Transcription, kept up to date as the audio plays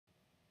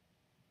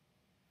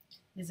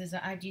This is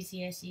an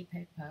Igcse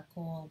paper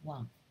core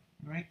 1.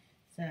 Alright,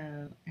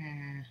 so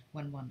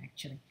 1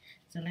 actually.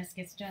 So let's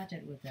get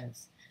started with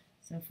those.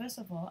 So first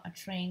of all, a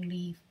train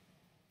leave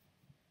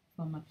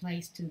from a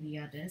place to the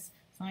others.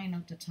 Find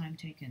out the time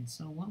taken.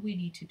 So what we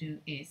need to do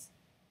is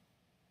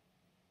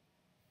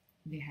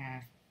we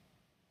have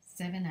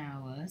 7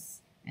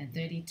 hours and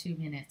 32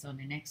 minutes on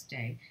the next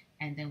day,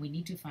 and then we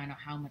need to find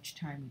out how much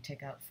time we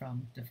take out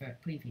from the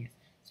previous.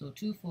 So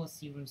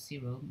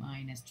 2400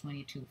 minus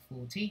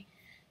 2240.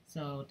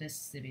 So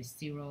this is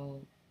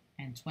 0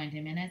 and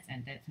 20 minutes,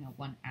 and that's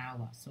 1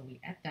 hour. So we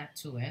add that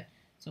to it.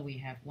 So we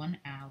have 1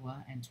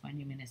 hour and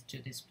 20 minutes to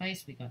this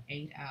place. We got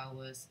 8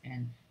 hours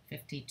and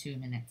 52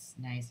 minutes.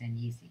 Nice and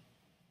easy.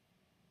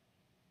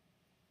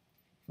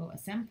 For a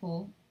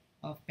sample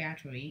of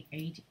battery,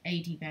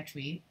 80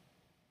 battery,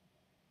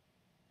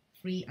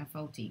 3 are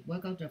faulty.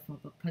 Work out the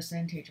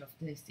percentage of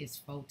this is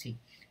faulty.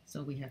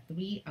 So we have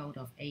 3 out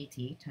of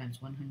 80 times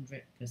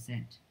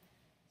 100%.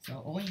 So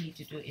all you need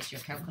to do is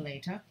your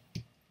calculator.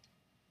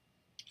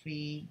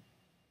 3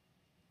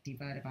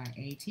 divided by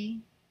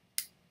 80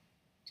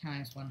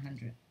 times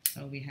 100.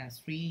 So we have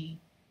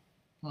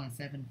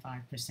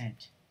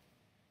 3.75%.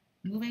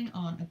 Moving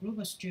on, a group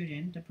of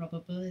students, the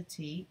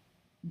probability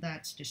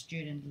that the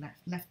student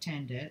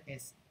left-handed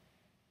is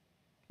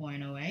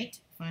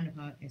 0.08. Find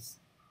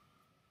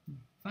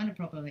the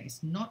probability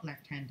is not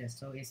left-handed,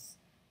 so it's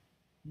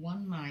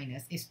 1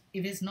 minus, if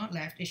it's not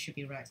left, it should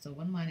be right. So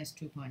 1 minus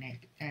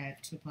 2.8,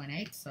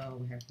 2.8, so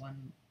we have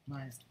 1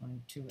 minus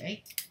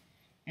 0.28,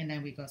 and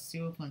then we got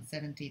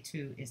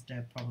 0.72 is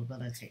the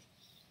probability.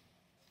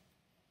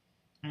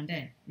 And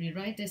then we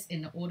write this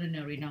in the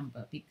ordinary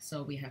number,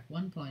 so we have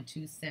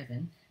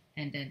 1.27,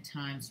 and then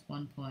times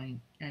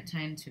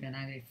 10 to the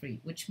negative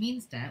 3, which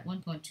means that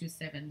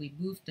 1.27, we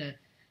move the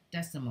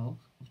decimal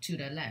to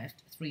the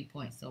left 3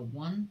 points, so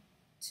 1,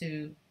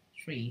 2,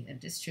 3, and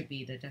this should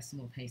be the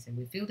decimal place. And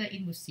we fill that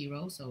in with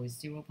 0, so it's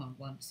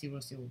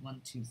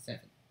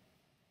 0.100127.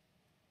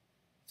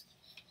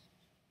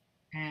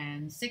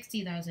 And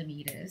 60,000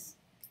 meters,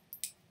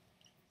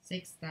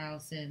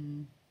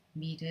 6,000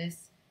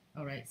 meters.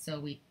 All right,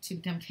 so to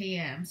become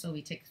km, so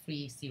we take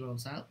 3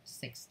 zeros out,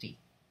 60.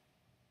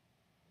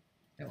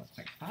 That was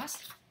quite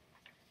fast.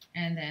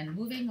 And then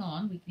moving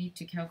on, we need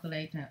to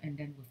calculate and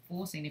then with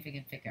 4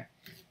 significant figure.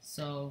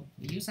 So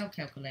we use our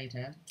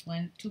calculator,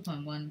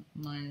 2.1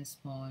 minus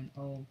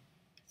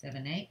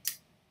 0.078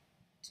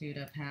 to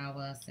the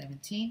power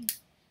 17.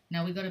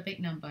 Now we got a big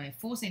number,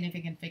 4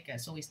 significant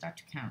figures, so we start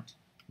to count.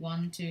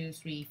 1, 2,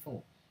 3,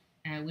 4.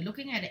 And we're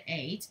looking at the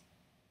 8,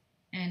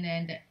 and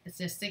then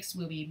the 6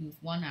 will be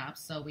moved 1 up,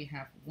 so we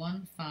have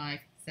 1, 5,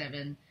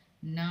 7,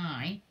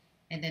 9,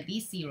 and then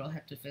these 0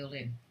 have to fill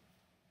in.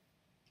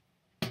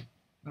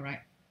 All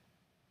right.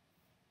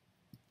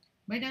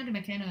 Write down the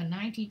mechanical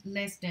 90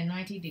 less than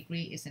 90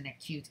 degree is an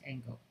acute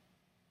angle.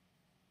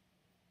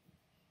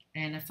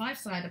 And a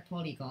 5-sided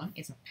polygon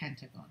is a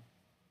pentagon.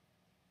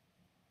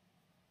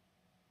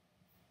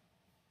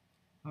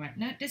 All right,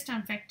 now this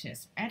time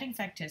factors. Adding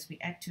factors, we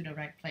add to the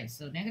right place.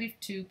 So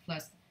 -2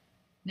 plus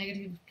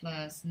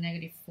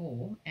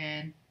 -4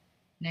 and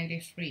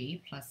 -3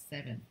 plus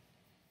 7.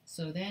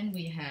 So then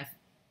we have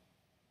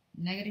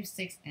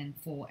 -6 and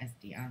 4 as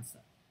the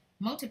answer.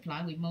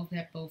 Multiply, we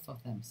multiply both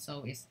of them.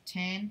 So it's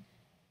 10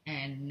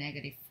 and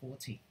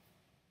 -40.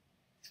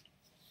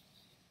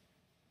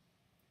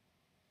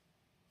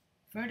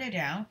 Further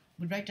down,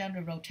 we write down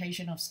the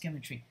rotation of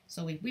symmetry.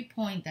 So if we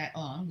point that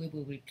on, we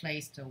will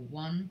replace the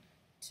 1,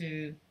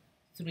 2,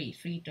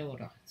 3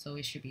 total. So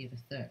it should be the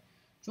third.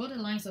 Draw the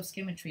lines of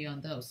symmetry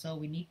on those. So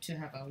we need to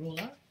have a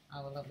ruler,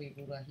 our lovely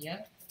ruler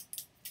here.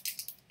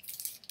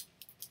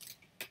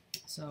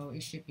 So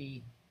it should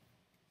be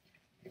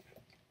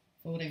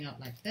folding up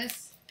like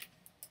this.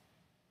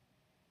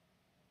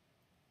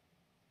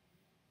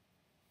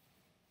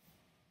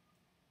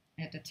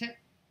 At the tip.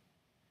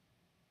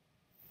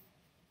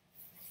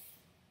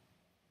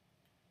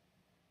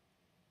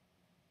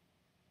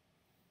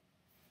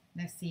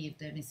 Let's see if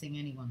they're missing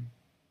anyone.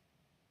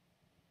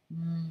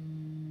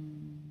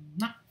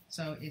 No.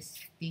 So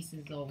this is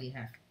all we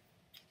have.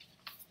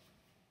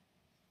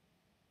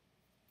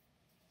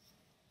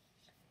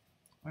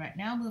 All right,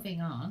 now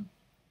moving on.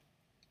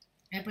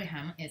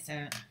 Abraham is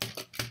a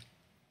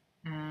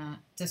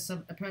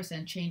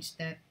person changed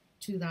that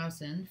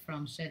 2,000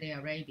 from Saudi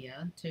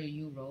Arabia to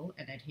euro,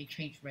 and then he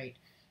changed rate.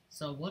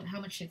 So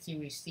how much did he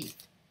receive?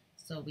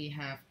 So we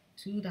have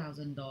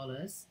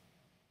 $2,000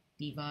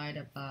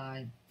 divided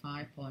by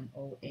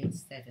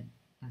 5.087.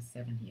 That's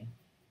 7 here.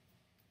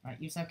 All right,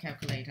 use our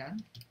calculator.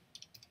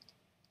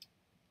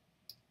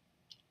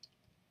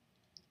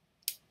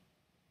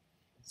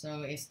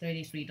 So it's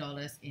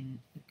 $33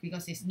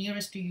 because it's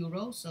nearest to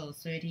euro, so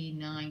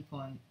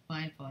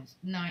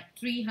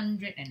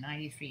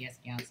 393 as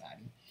the answer.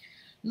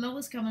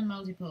 Lowest common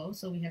multiple,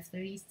 so we have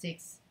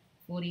 36,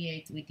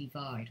 48, we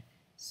divide.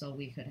 So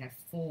we could have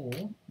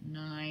 4,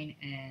 9,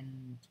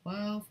 and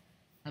 12.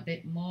 A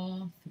bit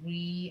more,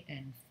 3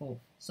 and 4.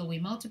 So we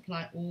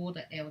multiply all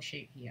the L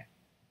shape here.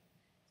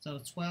 So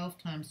 12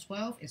 times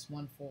 12 is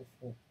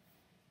 144.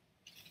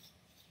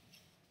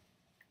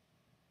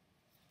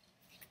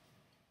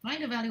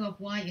 Find the value of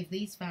y if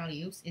these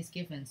values is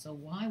given. So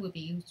y will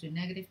be equal to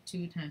negative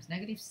 2 times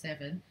negative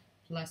 7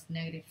 plus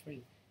negative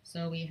 3.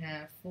 So we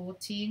have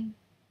 14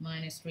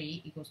 minus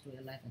 3 equals to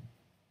 11.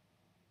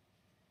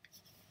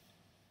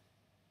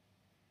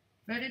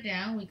 Further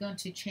down, we're going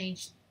to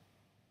change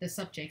the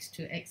subjects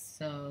to x.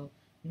 So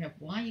we have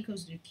y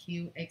equals to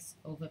qx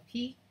over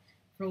p.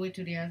 Throw it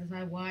to the other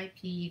side, y,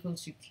 p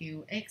equals to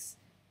qx.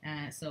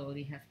 So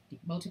we have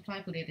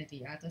multiply, put it at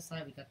the other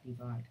side, we got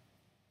divide.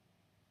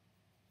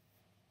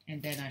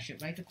 And then I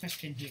should write the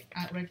question here,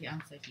 write the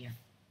answer here.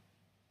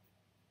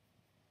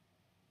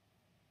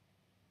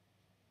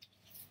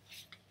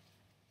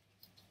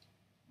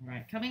 All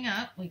right, coming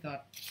up, we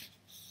got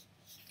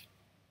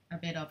a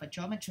bit of a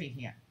geometry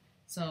here.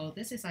 So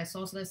this is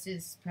isosceles, this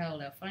is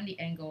parallel. Find the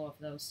angle of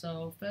those.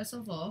 So first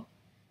of all,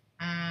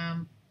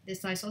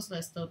 this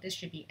isosceles, so this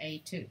should be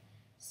A2.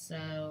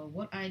 So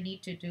what I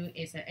need to do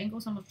is an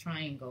angle sum of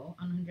triangle,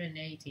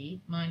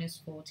 180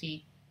 minus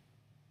 40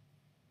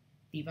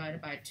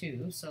 divided by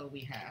 2. So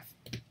we have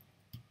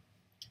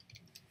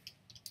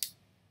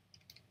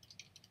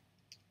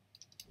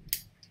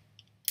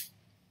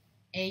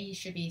A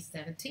should be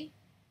 70.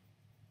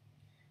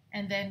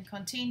 And then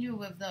continue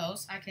with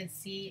those. I can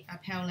see a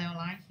parallel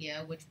line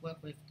here which work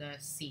with the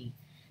C.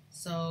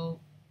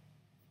 So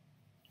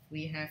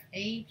we have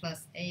A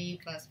plus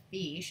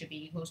B should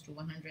be equals to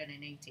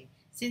 180.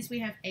 Since we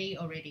have A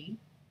already,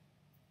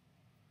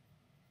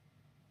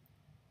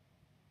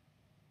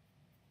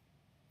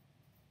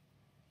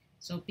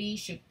 so B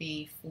should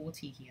be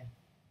 40 here.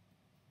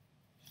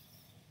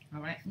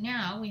 All right,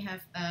 now we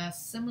have a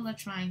similar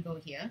triangle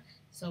here.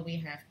 So we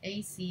have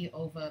AC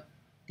over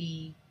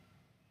DF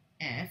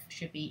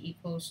should be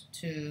equals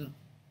to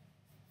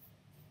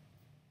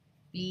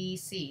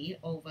BC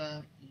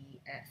over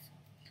EF.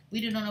 We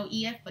do not know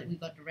EF, but we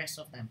got the rest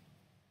of them.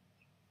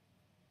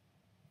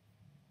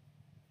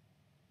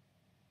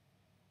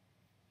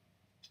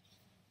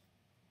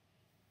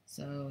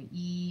 So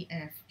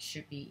EF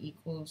should be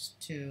equals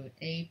to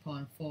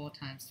 8.4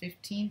 times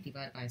 15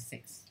 divided by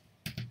 6.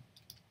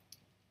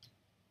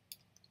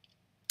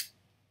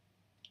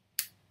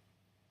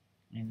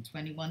 And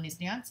 21 is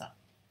the answer.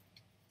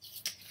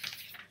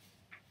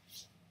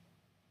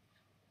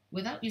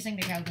 Without using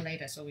the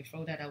calculator, so we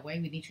throw that away,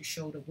 we need to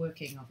show the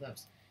working of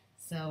those.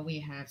 So we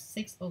have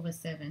 6 over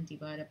 7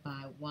 divided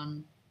by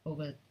 1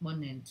 over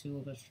 1 and 2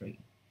 over 3.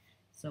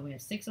 So we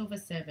have 6 over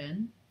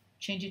 7,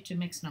 change it to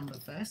mixed number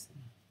first,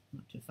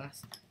 not too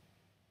fast.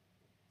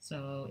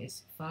 So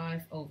it's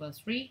 5 over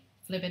 3,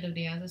 flip it to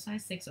the other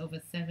side, 6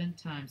 over 7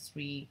 times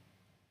 3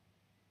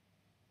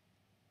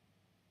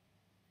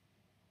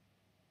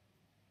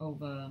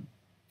 over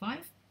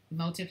 5.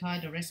 Multiply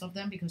the rest of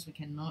them because we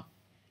cannot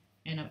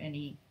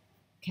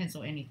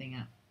cancel anything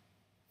out.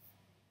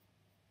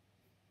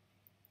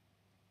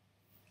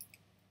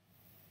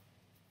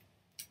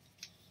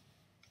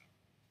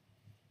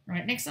 All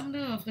right, next number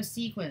of the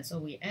sequence. So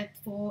we add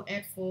 4,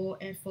 add 4,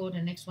 add 4.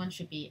 The next one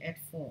should be add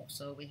 4.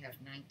 So we have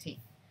 19.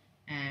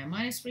 And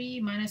minus 3,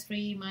 minus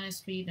 3,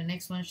 minus 3. The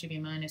next one should be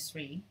minus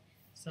 3.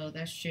 So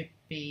that should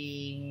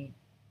be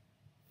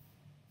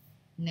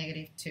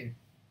negative 2.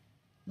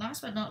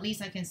 Last but not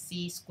least, I can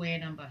see square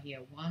number here.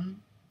 1,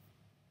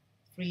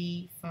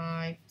 3,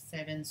 5,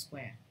 7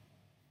 square.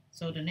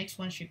 So the next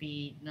one should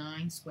be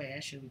 9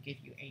 square, should we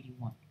give you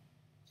 81.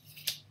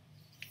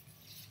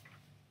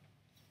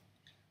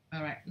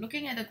 All right,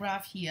 looking at the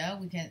graph here,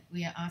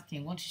 we are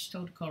asking what is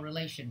total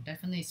correlation?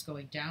 Definitely it's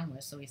going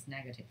downwards, so it's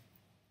negative.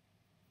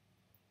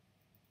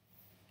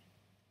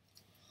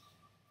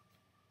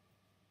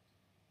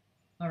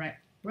 All right,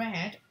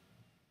 Brad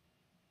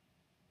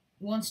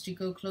wants to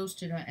go close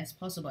to that as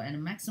possible, and the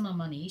maximum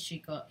money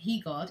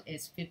he got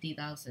is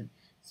 50,000.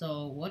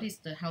 So what is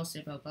the house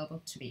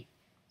bubble to be?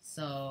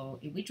 So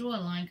if we draw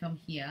a line come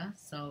here,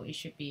 so it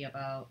should be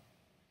about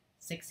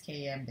 6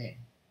 km there.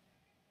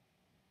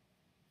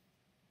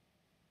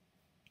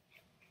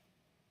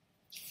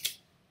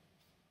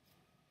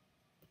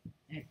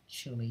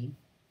 Actually,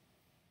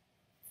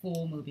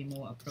 4 will be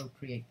more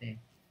appropriate there.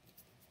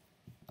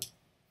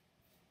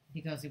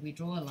 Because if we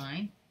draw a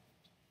line,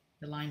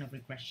 the line of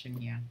regression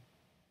here.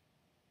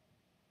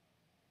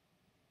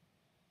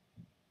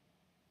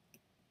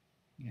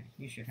 Yeah,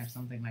 you should have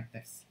something like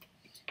this.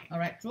 All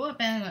right, draw a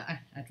band,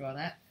 I draw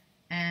that.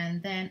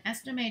 And then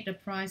estimate the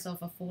price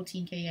of a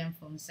 14 km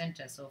from the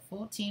center. So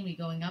 14, we're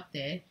going up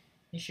there.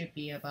 It should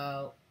be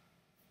about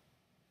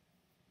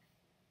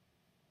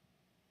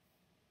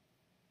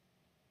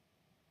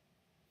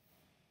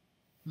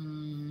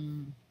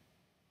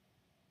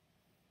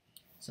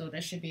so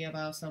that should be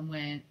about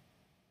somewhere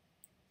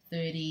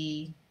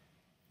 30.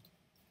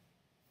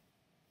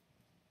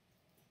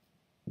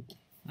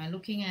 I'm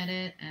looking at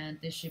it, and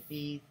this should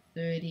be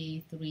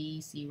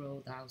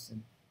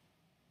 33,000.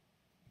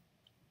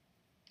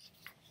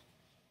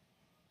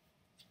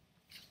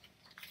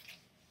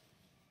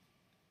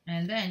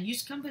 And then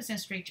use compass and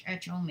straight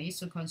edge only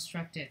to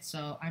construct it.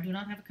 So I do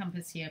not have a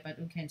compass here, but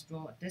we can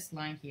draw this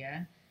line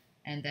here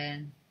and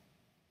then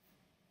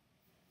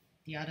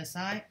the other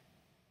side.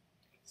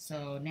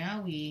 So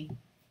now we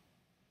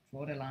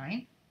draw the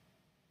line.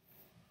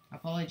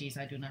 Apologies,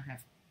 I do not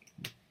have.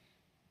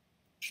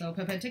 So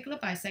perpendicular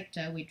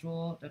bisector, we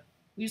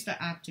use the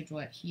arc to draw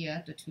it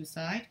here, the two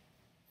sides.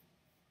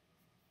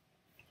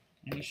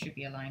 And it should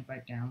be aligned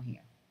right down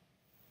here.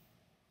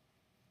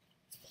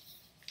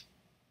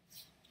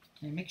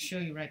 And make sure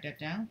you write that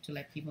down to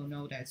let people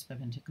know that it's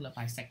perpendicular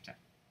bisector.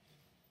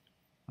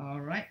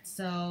 Alright,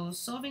 so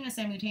solving a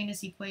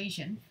simultaneous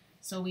equation.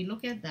 So we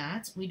look at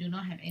that, we do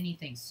not have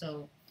anything.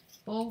 So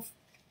both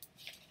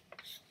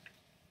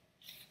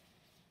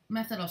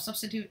method of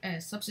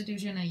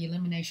substitution and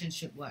elimination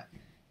should work.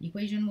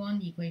 Equation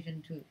 1,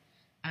 equation 2.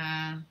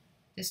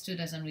 This 2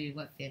 doesn't really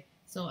work there.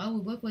 So I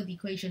will work with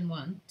equation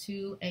 1,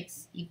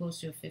 2x equals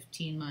to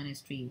 15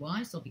 minus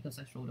 3y. So because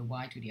I throw the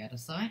y to the other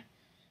side,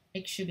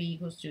 x should be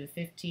equals to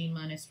 15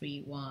 minus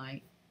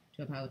 3y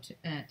to the power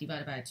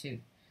divided by 2.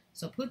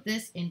 So put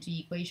this into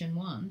equation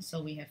 1.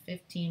 So we have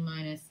 15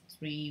 minus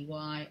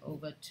 3y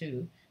over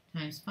 2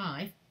 times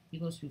 5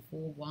 equals to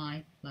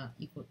 4y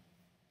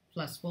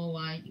plus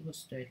 4y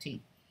equals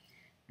 13.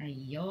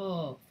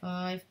 Ayo,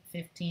 5,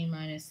 15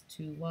 minus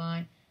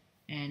 2y,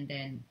 and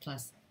then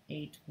plus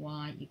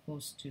 8y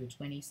equals to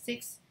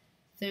 26.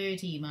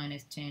 30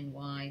 minus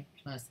 10y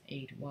plus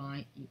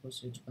 8y equals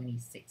to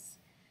 26.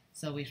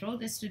 So we throw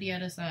this to the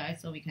other side,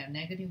 so we can have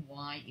negative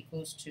y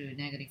equals to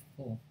negative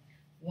 4.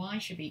 Y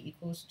should be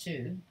equals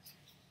to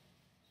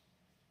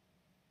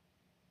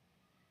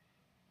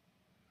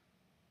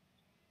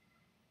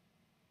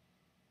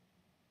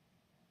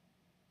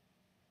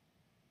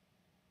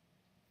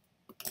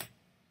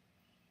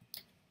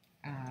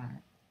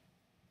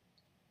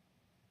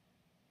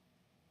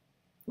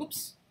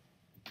oops.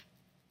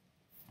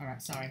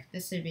 Alright, sorry.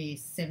 This should be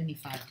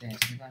 75 there.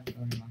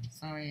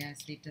 Sorry, I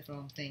did the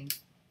wrong thing.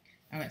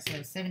 Alright,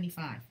 so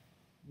 75.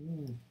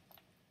 Ooh.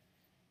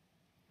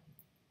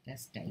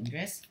 That's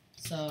dangerous.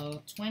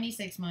 So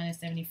 26 minus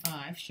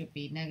 75 should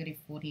be negative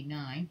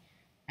 49.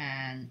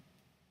 And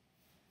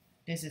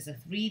this is a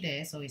 3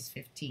 there, so it's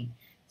 15.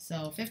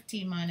 So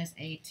 15 minus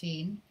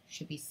 18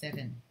 should be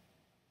 7.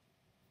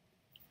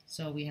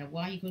 So we have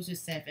y equals to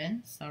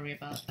 7. Sorry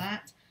about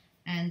that.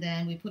 And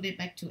then we put it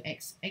back to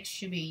x. X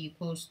should be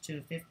equals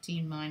to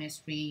 15 minus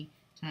 3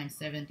 times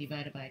 7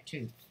 divided by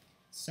 2.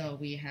 So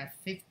we have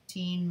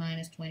 15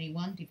 minus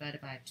 21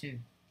 divided by 2.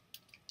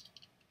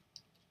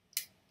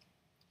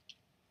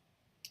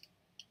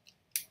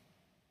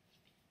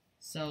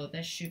 So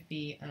that should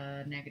be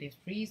a negative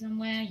 3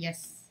 somewhere.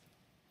 Yes.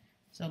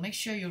 So make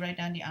sure you write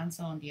down the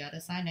answer on the other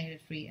side,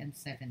 negative 3 and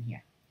 7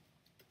 here.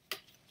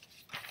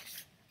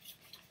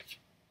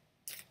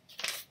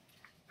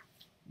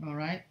 All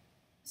right.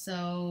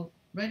 So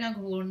write down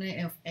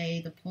coordinate of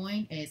A. The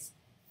point is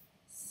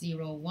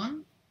 0,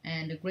 1.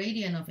 And the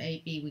gradient of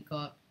AB, we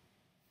got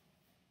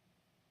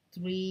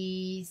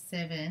 3,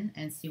 7,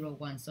 and 0,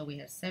 1. So we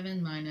have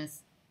 7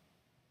 minus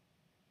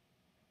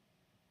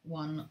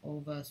 1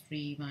 over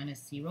 3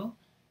 minus 0.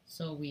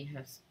 So we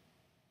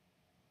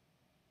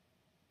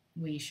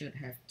should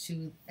have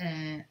 2.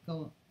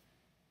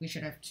 We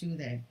should have 2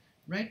 there.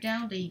 Write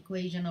down the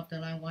equation of the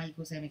line y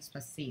equals mx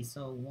plus c.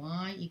 So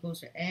y equals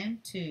to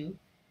m2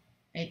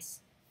 x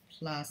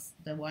plus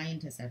the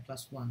y-intercept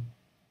plus 1.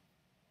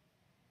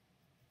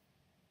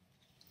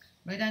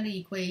 Write down the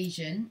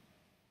equation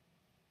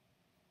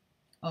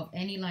of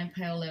any line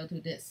parallel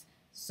to this.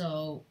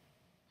 So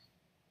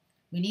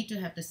we need to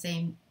have the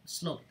same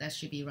slope. That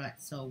should be right.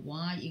 So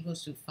y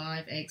equals to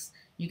 5x.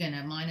 You can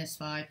have minus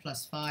 5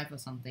 plus 5 or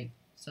something.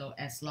 So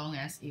as long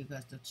as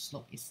the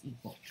slope is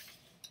equal.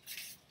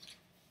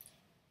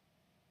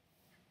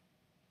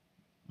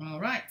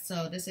 Alright,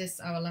 so this is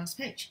our last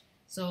page.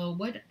 So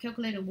what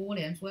calculate the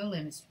volume?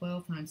 Volume is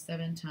 12 times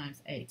 7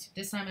 times 8.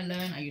 This time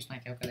I use my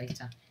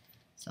calculator.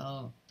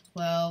 So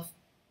 12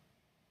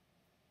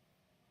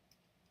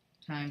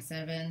 times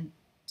 7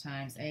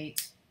 times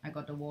 8. I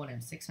got the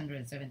volume,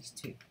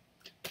 672.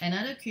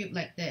 Another cube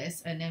like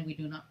this, and then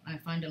I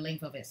find the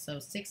length of it. So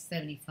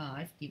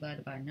 675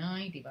 divided by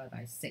 9 divided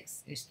by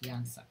 6 is the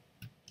answer.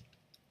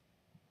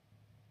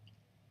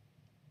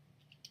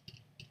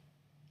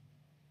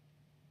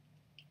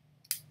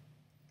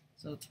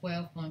 So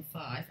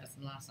 12.5 as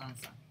the last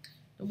answer.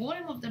 The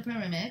volume of the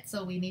pyramid,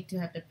 so we need to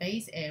have the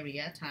base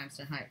area times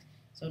the height.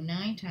 So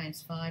 9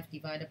 times 5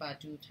 divided by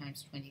 2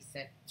 times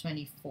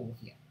 24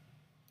 here.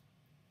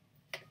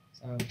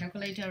 So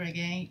calculator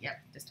again,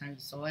 yep, this time you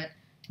saw it.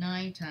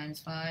 9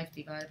 times 5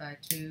 divided by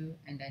 2,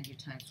 and then you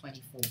times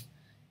 24.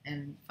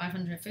 And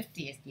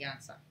 550 is the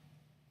answer.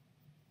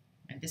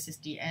 And this is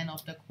the end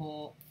of the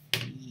core,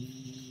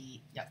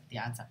 the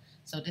answer.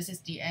 So this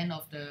is the end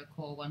of the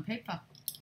core 1 paper.